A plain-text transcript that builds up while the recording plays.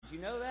Did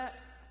you know that?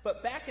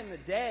 But back in the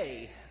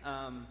day,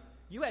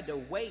 you had to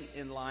wait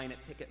in line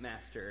at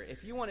Ticketmaster.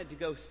 If you wanted to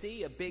go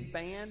see a big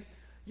band,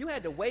 you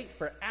had to wait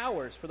for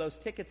hours for those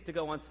tickets to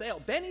go on sale.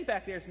 Benny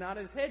back there is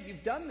nodding his head.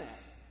 You've done that.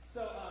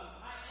 So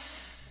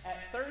I asked,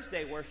 at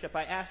Thursday worship,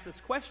 I asked this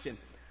question.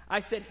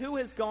 I said, who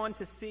has gone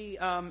to see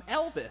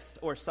Elvis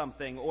or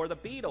something, or the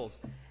Beatles?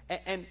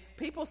 And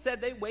people said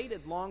they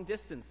waited long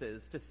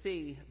distances to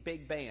see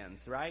big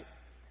bands, right?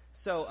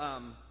 So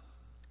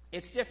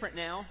it's different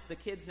now. The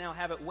kids now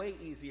have it way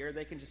easier.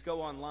 They can just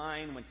go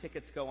online when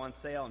tickets go on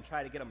sale and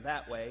try to get them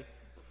that way.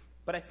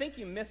 But I think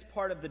you miss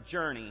part of the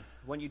journey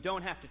when you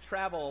don't have to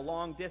travel a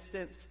long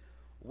distance,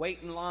 wait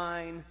in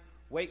line,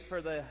 wait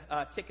for the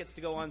tickets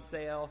to go on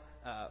sale.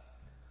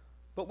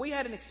 But we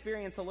had an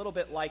experience a little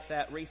bit like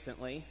that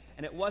recently,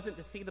 and it wasn't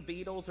to see the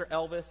Beatles or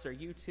Elvis or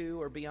U2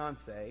 or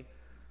Beyonce.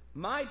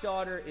 My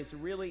daughter is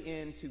really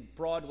into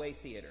Broadway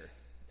theater.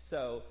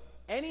 So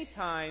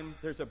anytime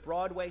there's a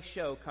Broadway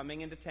show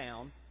coming into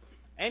town,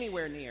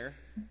 anywhere near,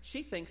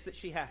 she thinks that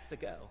she has to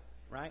go,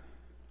 right?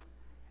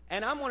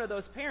 And I'm one of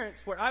those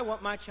parents where I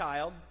want my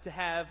child to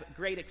have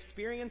great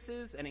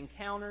experiences and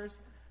encounters,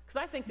 because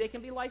I think they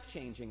can be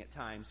life-changing at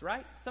times,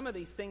 right? Some of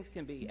these things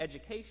can be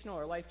educational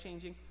or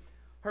life-changing.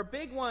 Her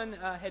big one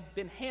had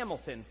been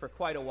Hamilton for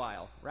quite a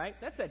while, right?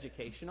 That's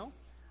educational.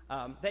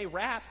 They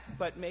rap,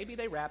 but maybe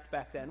they rapped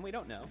back then. We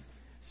don't know.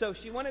 So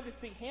she wanted to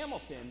see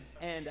Hamilton,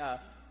 and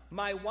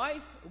my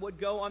wife would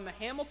go on the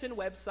Hamilton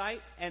website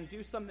and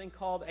do something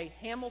called a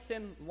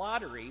Hamilton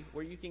lottery,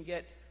 where you can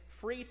get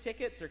free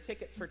tickets or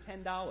tickets for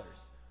 $10.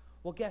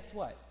 Well, guess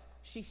what?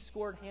 She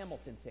scored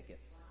Hamilton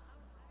tickets.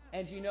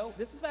 And you know,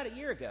 this was about a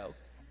year ago.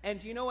 And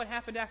do you know what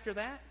happened after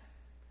that?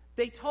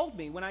 They told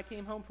me when I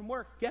came home from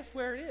work, guess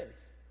where it is?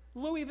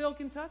 Louisville,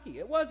 Kentucky.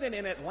 It wasn't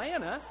in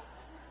Atlanta.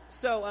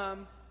 So,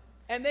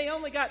 and they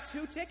only got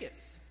 2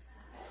 tickets.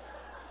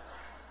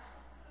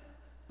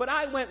 But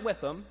I went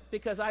with them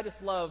because I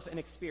just love an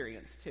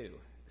experience too.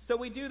 So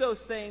we do those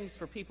things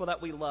for people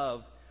that we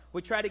love.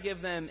 We try to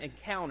give them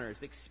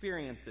encounters,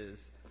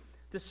 experiences.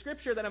 The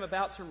scripture that I'm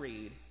about to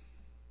read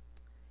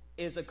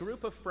is a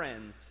group of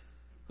friends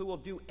who will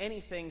do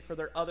anything for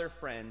their other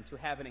friend to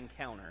have an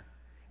encounter.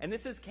 And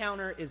this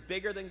encounter is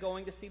bigger than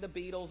going to see the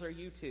Beatles or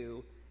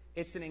U2.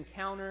 It's an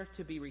encounter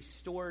to be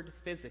restored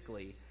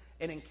physically,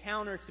 an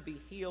encounter to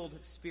be healed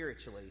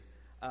spiritually.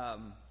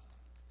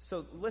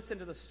 So listen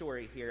to the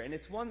story here. And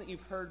it's one that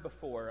you've heard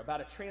before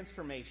about a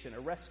transformation, a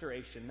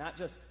restoration, not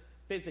just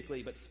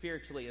physically, but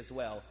spiritually as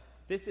well.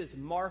 This is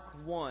Mark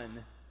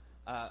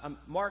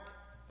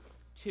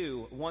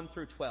 2, 1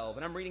 through 12.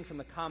 And I'm reading from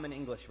the Common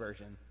English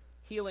Version.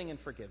 Healing and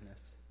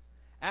forgiveness.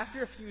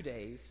 After a few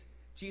days,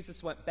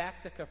 Jesus went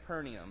back to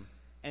Capernaum,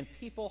 and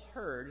people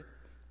heard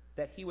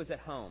that he was at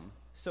home.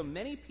 So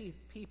many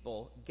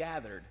people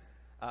gathered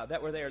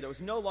that were there. There was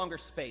no longer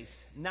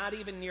space, not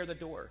even near the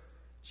door.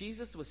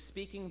 Jesus was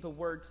speaking the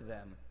word to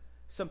them.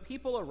 Some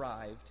people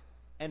arrived,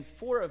 and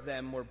 4 of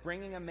them were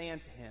bringing a man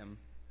to him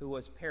who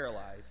was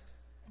paralyzed.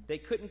 They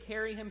couldn't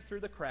carry him through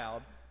the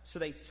crowd, so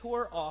they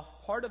tore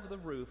off part of the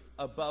roof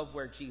above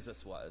where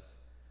Jesus was.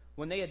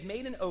 When they had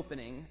made an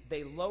opening,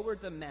 they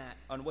lowered the mat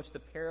on which the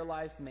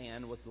paralyzed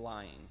man was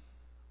lying.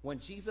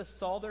 When Jesus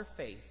saw their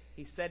faith,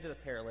 he said to the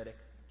paralytic,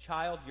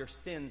 "Child, your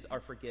sins are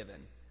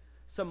forgiven."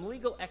 Some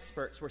legal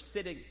experts were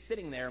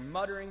sitting there,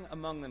 muttering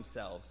among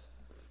themselves,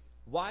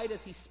 "Why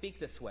does he speak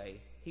this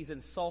way? He's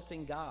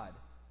insulting God.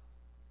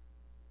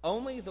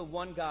 Only the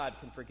one God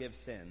can forgive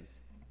sins."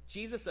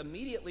 Jesus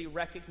immediately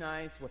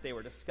recognized what they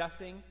were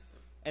discussing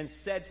and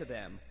said to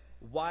them,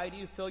 "Why do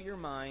you fill your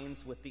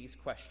minds with these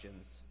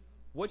questions?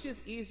 Which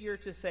is easier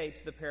to say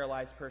to the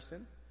paralyzed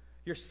person,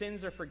 'Your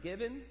sins are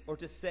forgiven,' or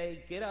to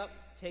say, 'Get up,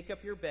 take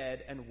up your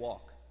bed, and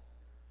walk'?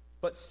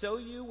 But so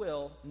you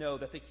will know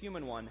that the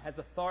human one has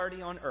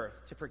authority on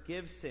earth to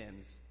forgive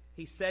sins."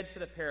 He said to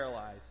the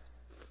paralyzed,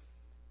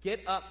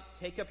 "Get up,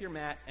 take up your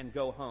mat, and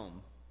go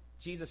home."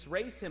 Jesus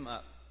raised him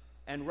up,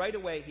 and right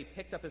away he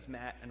picked up his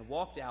mat and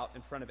walked out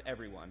in front of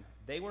everyone.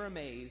 They were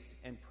amazed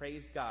and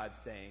praised God,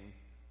 saying,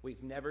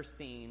 "We've never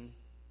seen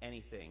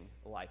anything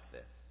like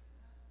this."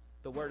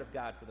 The word of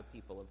God for the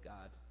people of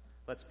God.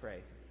 Let's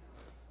pray.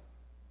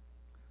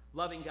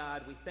 Loving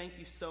God, we thank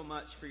you so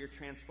much for your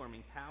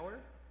transforming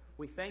power.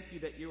 We thank you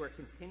that you are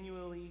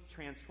continually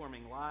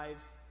transforming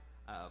lives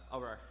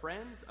of our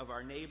friends, of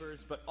our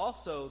neighbors, but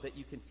also that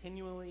you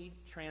continually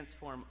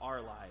transform our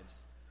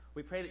lives.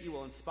 We pray that you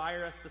will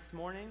inspire us this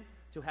morning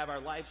to have our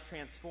lives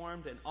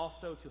transformed and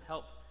also to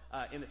help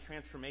in the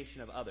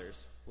transformation of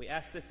others. We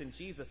ask this in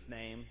Jesus'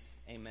 name,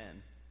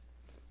 amen.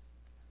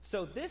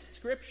 So this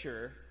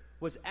scripture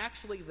was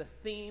actually the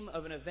theme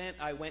of an event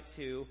I went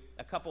to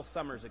a couple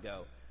summers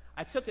ago.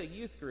 I took a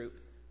youth group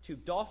to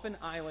Dauphin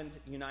Island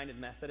United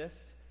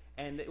Methodist,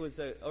 and it was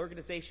an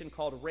organization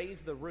called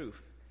Raise the Roof,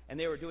 and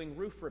they were doing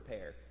roof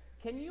repair.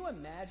 Can you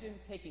imagine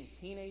taking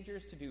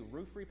teenagers to do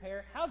roof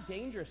repair? How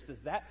dangerous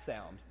does that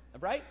sound,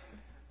 right?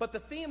 But the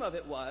theme of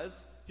it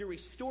was you're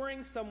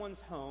restoring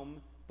someone's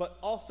home, but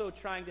also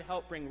trying to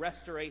help bring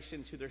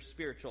restoration to their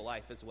spiritual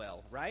life as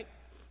well, right?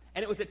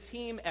 And it was a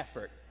team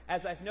effort.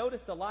 As I've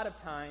noticed a lot of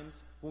times,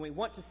 when we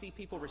want to see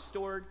people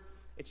restored,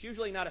 it's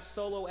usually not a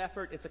solo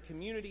effort, it's a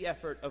community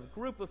effort of a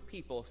group of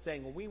people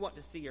saying, well, we want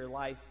to see your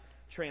life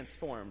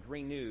transformed,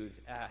 renewed,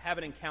 have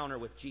an encounter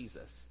with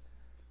Jesus.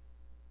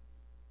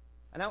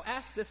 And I'll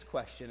ask this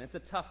question, it's a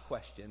tough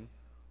question.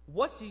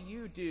 What do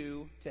you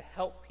do to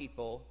help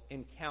people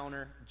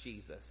encounter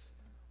Jesus?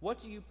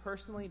 What do you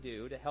personally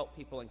do to help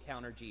people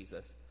encounter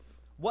Jesus?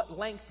 What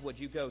length would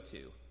you go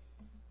to?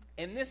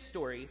 In this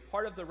story,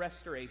 part of the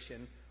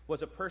restoration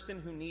was a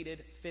person who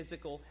needed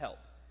physical help.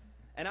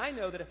 And I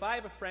know that if I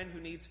have a friend who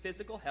needs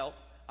physical help,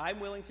 I'm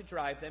willing to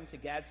drive them to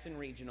Gadsden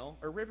Regional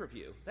or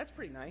Riverview. That's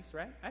pretty nice,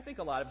 right? I think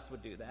a lot of us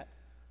would do that.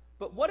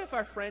 But what if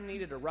our friend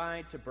needed a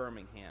ride to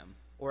Birmingham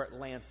or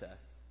Atlanta?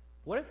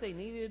 What if they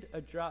needed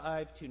a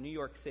drive to New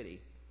York City?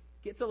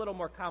 Gets a little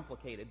more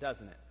complicated,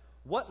 doesn't it?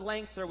 What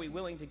length are we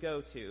willing to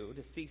go to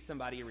see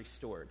somebody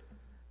restored?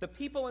 The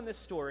people in this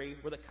story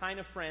were the kind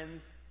of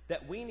friends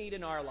that we need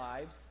in our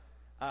lives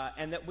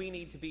and that we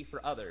need to be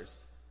for others.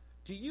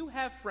 Do you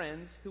have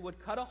friends who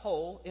would cut a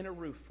hole in a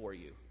roof for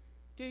you?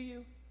 Do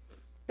you?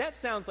 That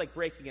sounds like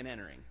breaking and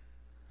entering.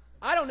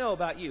 I don't know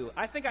about you.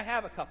 I think I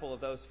have a couple of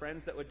those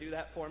friends that would do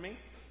that for me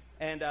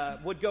and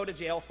would go to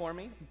jail for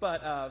me.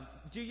 But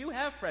do you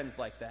have friends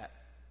like that?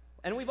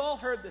 And we've all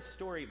heard this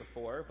story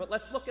before, but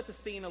let's look at the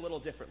scene a little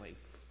differently.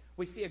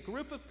 We see a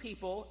group of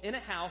people in a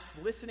house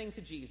listening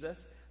to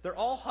Jesus. They're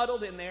all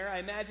huddled in there. I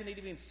imagine it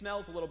even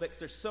smells a little bit because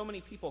there's so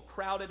many people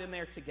crowded in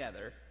there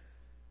together.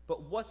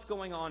 But what's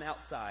going on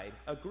outside?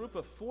 A group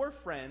of 4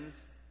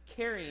 friends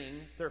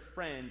carrying their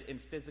friend in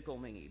physical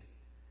need.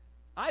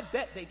 I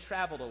bet they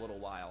traveled a little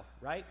while,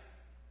 right?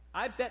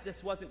 I bet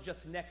this wasn't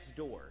just next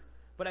door,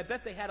 but I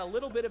bet they had a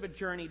little bit of a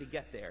journey to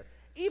get there.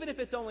 Even if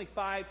it's only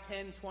 5,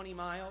 10, 20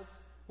 miles,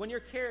 when you're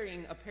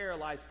carrying a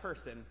paralyzed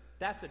person,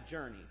 that's a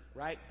journey,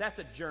 right? That's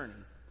a journey.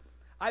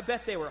 I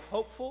bet they were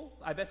hopeful.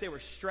 I bet they were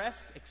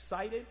stressed,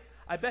 excited.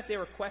 I bet they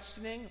were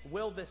questioning,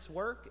 will this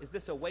work? Is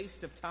this a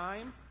waste of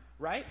time,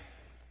 right?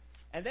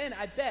 And then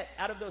I bet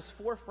out of those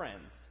four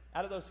friends,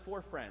 I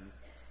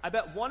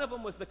bet one of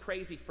them was the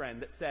crazy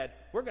friend that said,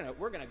 we're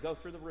gonna go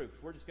through the roof.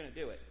 We're just gonna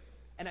do it.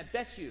 And I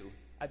bet you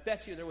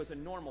there was a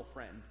normal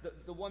friend,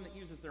 the one that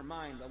uses their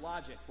mind, the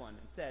logic one,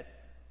 and said,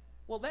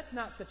 well, that's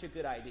not such a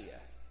good idea.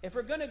 If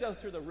we're gonna go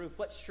through the roof,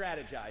 let's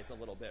strategize a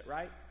little bit,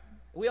 right?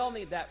 We all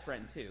need that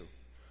friend too.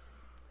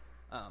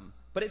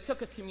 But it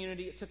took a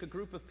community, it took a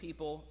group of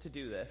people to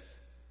do this.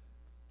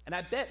 And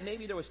I bet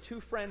maybe there was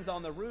 2 friends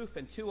on the roof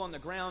and 2 on the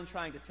ground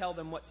trying to tell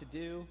them what to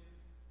do.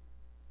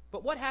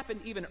 But what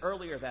happened even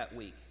earlier that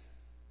week?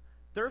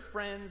 Their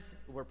friends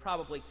were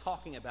probably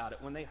talking about it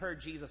when they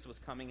heard Jesus was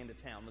coming into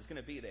town, was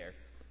going to be there.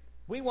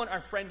 We want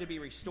our friend to be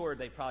restored,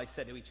 they probably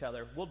said to each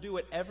other. We'll do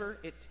whatever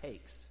it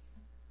takes.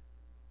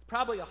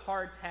 Probably a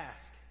hard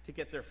task to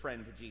get their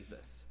friend to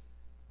Jesus.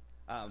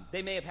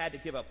 They may have had to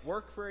give up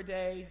work for a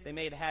day. They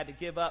may have had to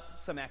give up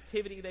some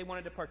activity they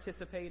wanted to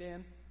participate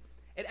in.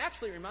 It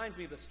actually reminds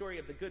me of the story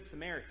of the Good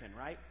Samaritan,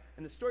 right?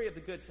 In the story of the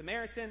Good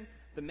Samaritan,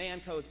 the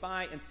man goes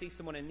by and sees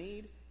someone in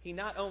need. He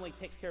not only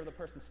takes care of the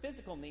person's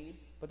physical need,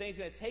 but then he's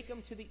going to take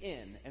him to the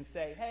inn and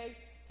say, hey,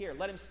 here,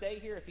 let him stay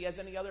here. If he has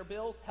any other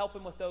bills, help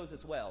him with those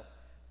as well.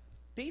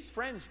 These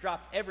friends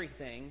dropped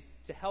everything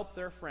to help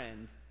their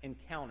friend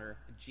encounter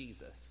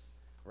Jesus,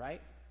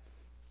 right?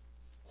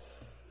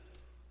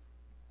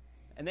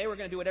 And they were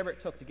going to do whatever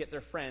it took to get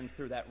their friend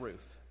through that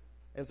roof.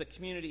 It was a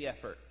community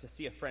effort to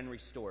see a friend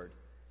restored.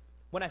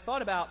 When I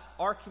thought about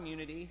our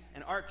community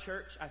and our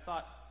church, I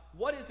thought,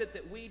 what is it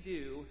that we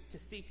do to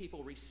see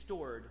people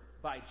restored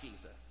by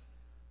Jesus?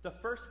 The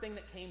first thing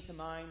that came to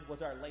mind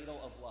was our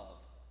ladle of love,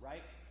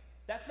 right?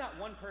 That's not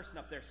one person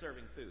up there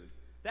serving food.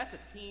 That's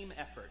a team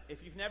effort.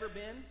 If you've never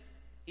been,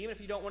 even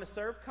if you don't want to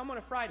serve, come on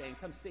a Friday and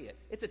come see it.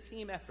 It's a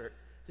team effort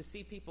to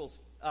see people's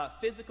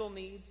physical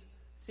needs,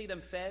 see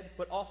them fed,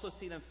 but also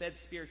see them fed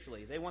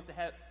spiritually. They want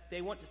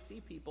to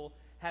see people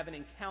have an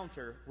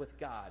encounter with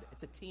God.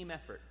 It's a team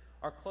effort.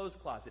 Our clothes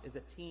closet is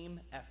a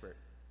team effort.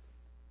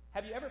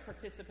 Have you ever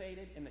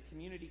participated in the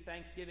community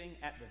Thanksgiving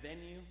at the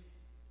venue?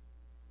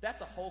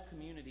 That's a whole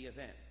community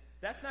event.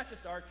 That's not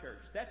just our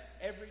church. That's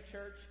every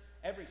church,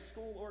 every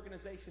school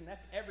organization.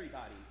 That's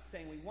everybody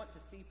saying we want to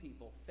see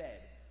people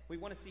fed. We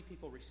want to see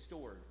people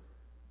restored.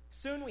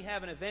 Soon we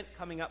have an event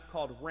coming up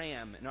called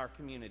RAM in our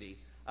community.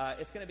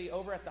 It's going to be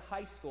over at the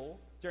high school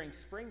during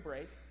spring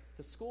break.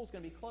 The school's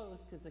going to be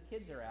closed because the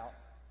kids are out.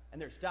 And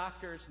there's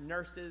doctors,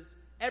 nurses,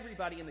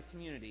 everybody in the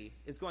community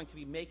is going to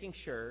be making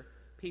sure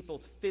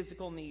people's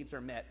physical needs are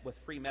met with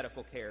free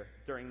medical care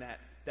during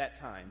that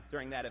time,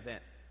 during that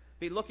event.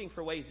 Be looking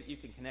for ways that you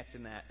can connect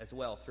in that as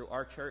well through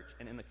our church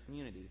and in the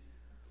community.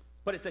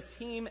 But it's a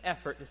team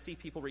effort to see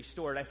people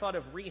restored. I thought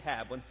of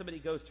rehab. When somebody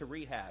goes to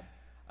rehab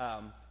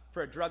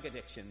for a drug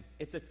addiction,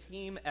 it's a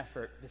team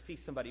effort to see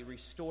somebody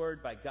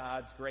restored by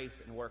God's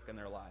grace and work in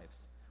their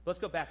lives. Let's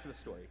go back to the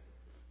story.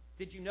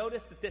 Did you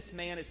notice that this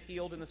man is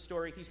healed in the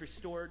story? He's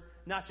restored,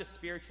 not just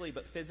spiritually,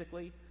 but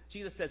physically.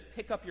 Jesus says,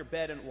 pick up your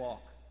bed and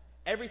walk.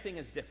 Everything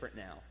is different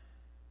now.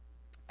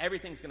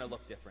 Everything's going to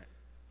look different.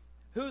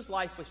 Whose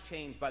life was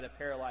changed by the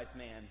paralyzed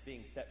man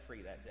being set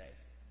free that day?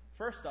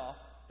 First off,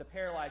 the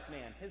paralyzed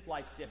man, his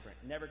life's different,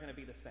 never going to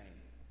be the same.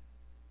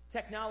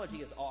 Technology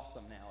is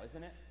awesome now,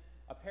 isn't it?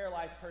 A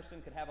paralyzed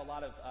person could have a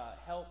lot of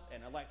help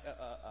and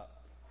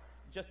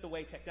just the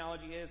way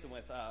technology is and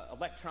with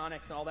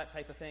electronics and all that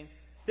type of thing.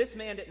 This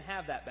man didn't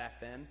have that back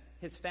then.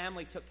 His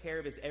family took care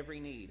of his every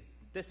need.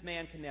 This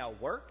man can now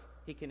work.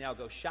 He can now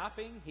go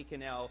shopping. He can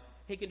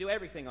do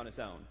everything on his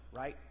own,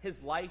 right?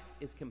 His life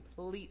is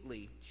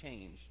completely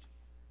changed.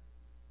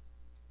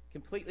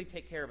 Completely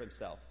take care of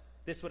himself.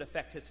 This would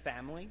affect his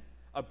family.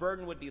 A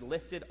burden would be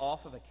lifted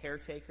off of a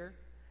caretaker.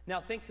 Now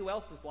think who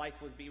else's life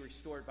would be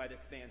restored by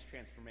this man's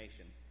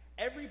transformation.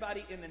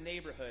 Everybody in the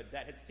neighborhood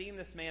that had seen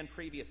this man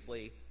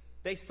previously,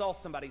 they saw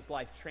somebody's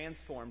life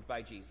transformed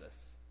by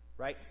Jesus,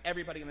 right?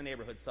 Everybody in the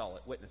neighborhood saw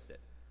it, witnessed it.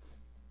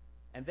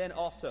 And then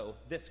also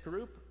this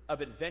group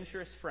of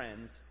adventurous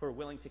friends who are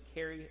willing to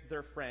carry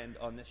their friend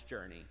on this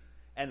journey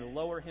and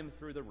lower him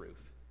through the roof.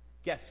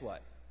 Guess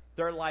what?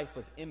 Their life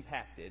was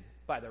impacted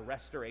by the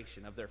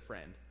restoration of their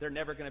friend. They're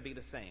never going to be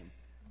the same.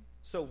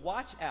 So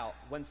watch out.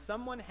 When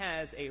someone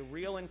has a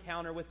real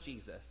encounter with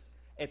Jesus,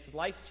 it's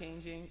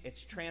life-changing,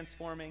 it's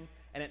transforming,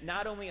 and it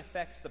not only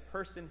affects the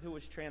person who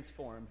was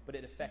transformed, but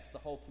it affects the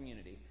whole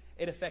community.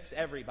 It affects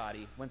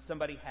everybody when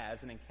somebody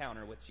has an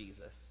encounter with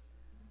Jesus.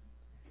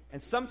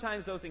 And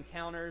sometimes those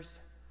encounters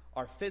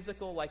are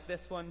physical like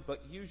this one,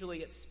 but usually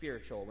it's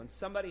spiritual. When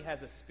somebody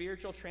has a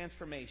spiritual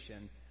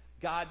transformation,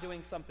 God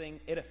doing something,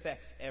 it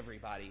affects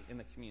everybody in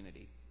the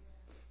community.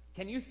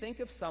 Can you think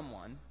of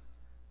someone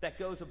that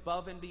goes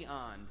above and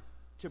beyond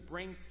to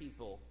bring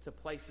people to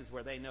places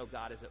where they know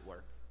God is at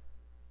work?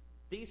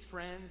 These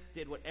friends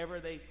did whatever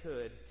they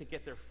could to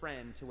get their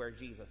friend to where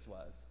Jesus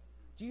was.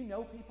 Do you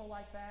know people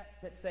like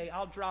that say,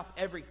 I'll drop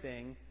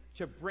everything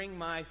to bring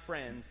my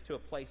friends to a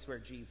place where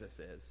Jesus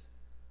is,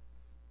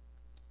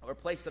 or a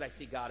place that I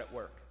see God at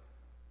work?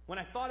 When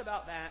I thought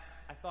about that,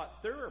 I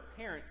thought there are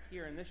parents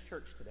here in this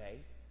church today.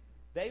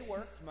 They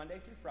worked Monday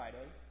through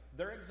Friday.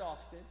 They're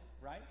exhausted,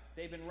 right?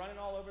 They've been running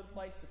all over the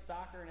place to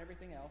soccer and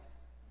everything else.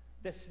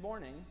 This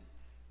morning,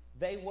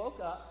 they woke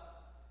up,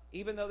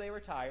 even though they were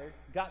tired,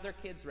 got their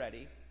kids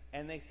ready,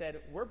 and they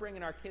said, we're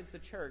bringing our kids to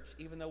church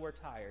even though we're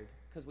tired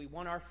because we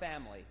want our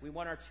family, we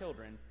want our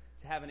children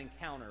to have an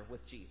encounter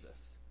with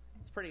Jesus.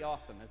 It's pretty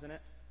awesome, isn't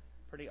it?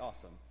 Pretty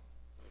awesome.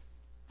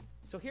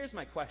 So here's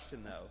my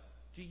question, though.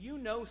 Do you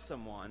know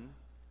someone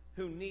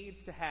who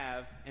needs to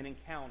have an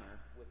encounter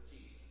with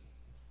Jesus?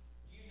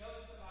 Do you know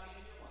somebody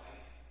in your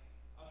life,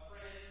 a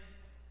friend,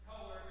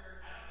 coworker,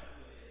 I don't know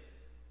who it is.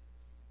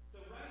 So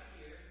right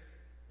here,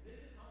 and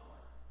this is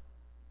homework.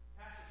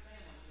 Pastor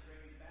Sam wants you to bring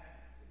these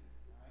back next week,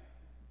 all right?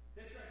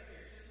 This right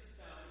here is just a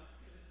stone.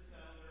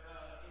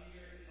 They're in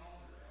here in the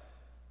altar rail.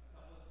 A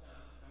couple of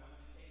stones. I want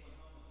you to take one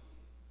home with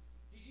you.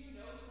 Do you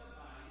know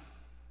somebody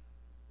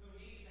who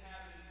needs to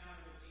have an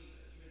encounter with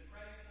Jesus? You've been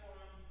praying for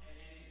them, and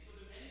you could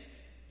do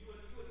anything. You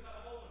would cut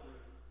a hole in the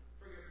roof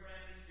for your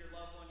friend, your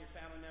loved one, your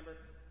family member.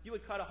 You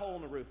would cut a hole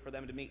in the roof for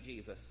them to meet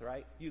Jesus,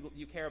 right?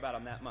 You care about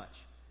them that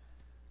much.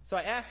 So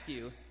I ask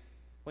you,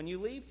 when you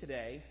leave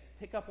today,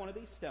 pick up one of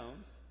these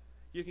stones.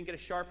 You can get a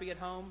Sharpie at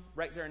home,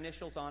 write their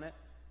initials on it.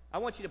 I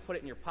want you to put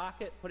it in your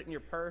pocket, put it in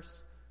your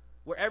purse,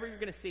 wherever you're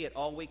going to see it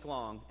all week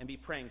long, and be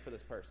praying for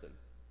this person.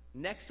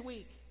 Next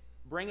week,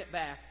 bring it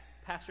back.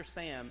 Pastor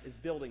Sam is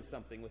building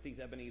something with these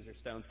Ebenezer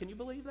stones. Can you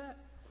believe that?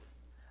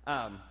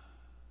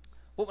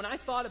 Well, when I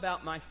thought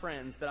about my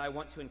friends that I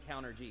want to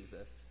encounter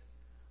Jesus,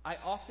 I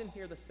often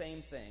hear the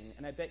same thing,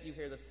 and I bet you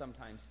hear this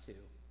sometimes too.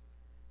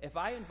 If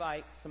I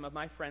invite some of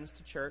my friends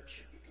to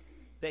church,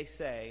 they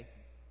say,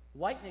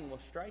 lightning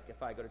will strike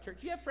if I go to church.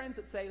 Do you have friends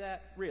that say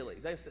that? Really?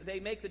 They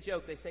make the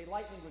joke. They say,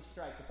 lightning would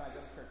strike if I go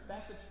to church.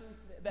 That's the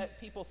truth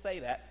that people say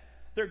that.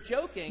 They're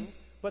joking,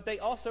 but they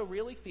also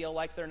really feel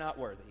like they're not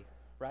worthy,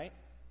 right?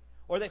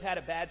 Or they've had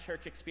a bad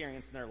church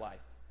experience in their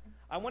life.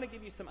 I want to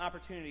give you some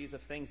opportunities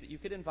of things that you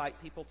could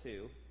invite people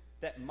to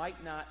that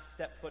might not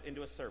step foot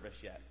into a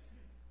service yet.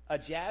 A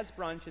jazz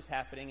brunch is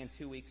happening in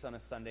 2 weeks on a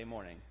Sunday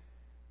morning.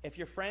 If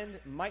your friend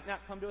might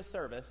not come to a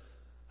service,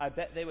 I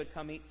bet they would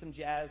come eat some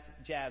jazz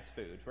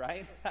food,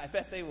 right? I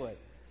bet they would.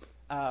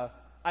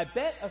 I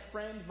bet a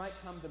friend might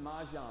come to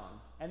Mahjong,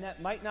 and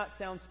that might not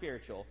sound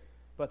spiritual,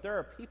 but there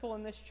are people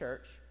in this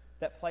church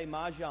that play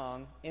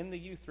Mahjong in the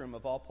youth room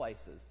of all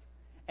places.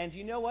 And do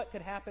you know what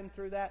could happen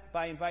through that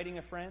by inviting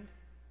a friend?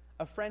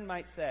 A friend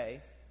might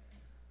say,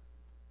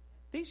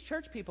 these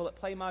church people that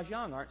play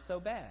Mahjong aren't so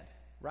bad,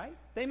 right?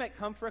 They might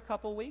come for a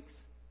couple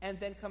weeks and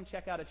then come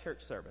check out a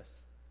church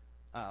service.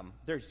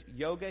 There's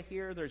yoga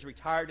here. There's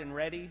Retired and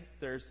Ready.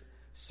 There's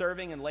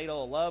serving and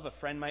Ladle of Love. A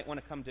friend might want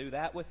to come do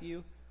that with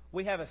you.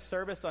 We have a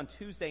service on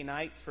Tuesday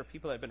nights for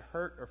people that have been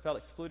hurt or felt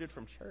excluded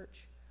from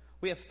church.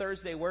 We have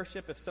Thursday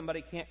worship if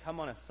somebody can't come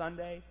on a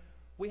Sunday.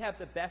 We have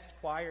the best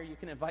choir. You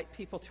can invite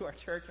people to our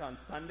church on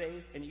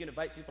Sundays, and you can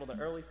invite people to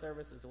the early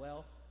service as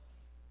well.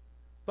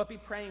 But be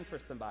praying for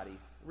somebody,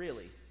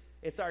 really.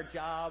 It's our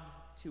job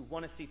to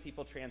want to see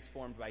people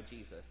transformed by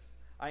Jesus.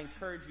 I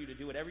encourage you to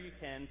do whatever you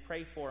can,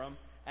 pray for them,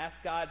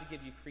 Ask God to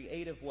give you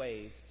creative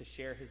ways to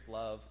share his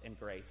love and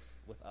grace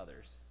with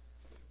others.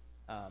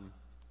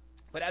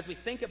 But as we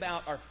think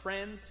about our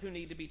friends who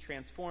need to be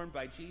transformed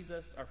by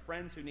Jesus, our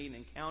friends who need an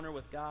encounter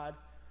with God,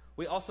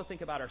 we also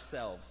think about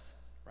ourselves,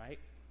 right?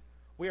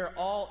 We are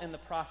all in the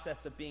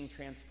process of being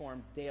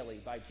transformed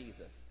daily by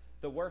Jesus.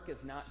 The work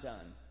is not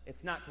done.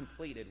 It's not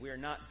completed. We are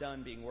not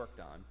done being worked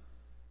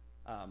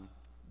on.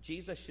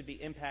 Jesus should be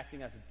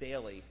impacting us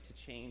daily to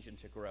change and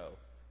to grow.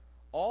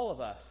 All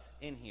of us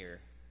in here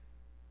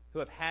who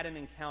have had an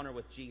encounter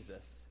with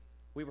Jesus,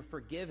 we were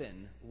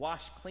forgiven,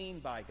 washed clean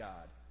by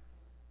God.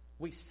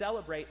 We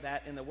celebrate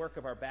that in the work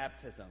of our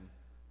baptism,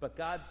 but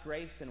God's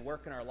grace and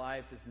work in our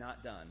lives is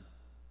not done.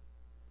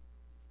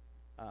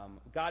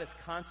 God is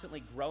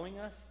constantly growing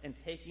us and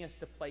taking us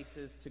to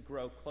places to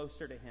grow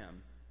closer to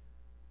him,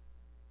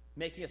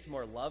 making us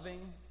more loving,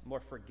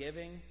 more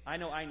forgiving. I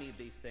know I need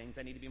these things.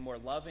 I need to be more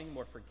loving,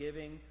 more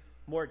forgiving,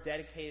 more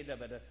dedicated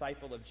of a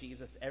disciple of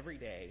Jesus every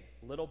day.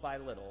 Little by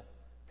little,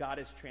 God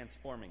is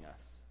transforming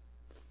us.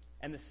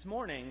 And this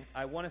morning,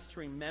 I want us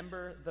to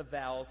remember the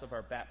vows of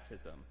our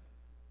baptism.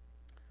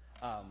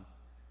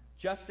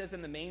 Just as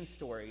in the main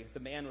story, the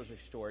man was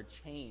restored,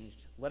 changed,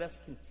 let us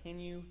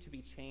continue to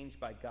be changed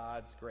by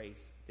God's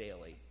grace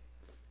daily.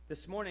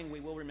 This morning, we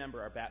will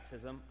remember our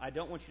baptism. I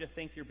don't want you to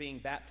think you're being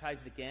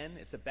baptized again.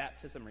 It's a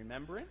baptism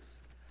remembrance.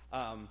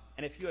 And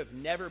if you have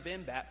never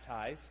been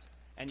baptized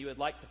and you would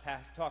like to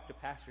talk to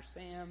Pastor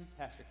Sam,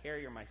 Pastor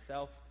Carrie, or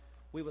myself,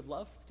 we would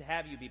love to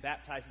have you be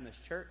baptized in this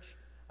church.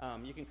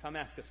 You can come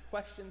ask us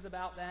questions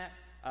about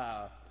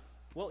that.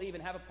 We'll even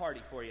have a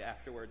party for you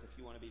afterwards if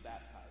you want to be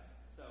baptized.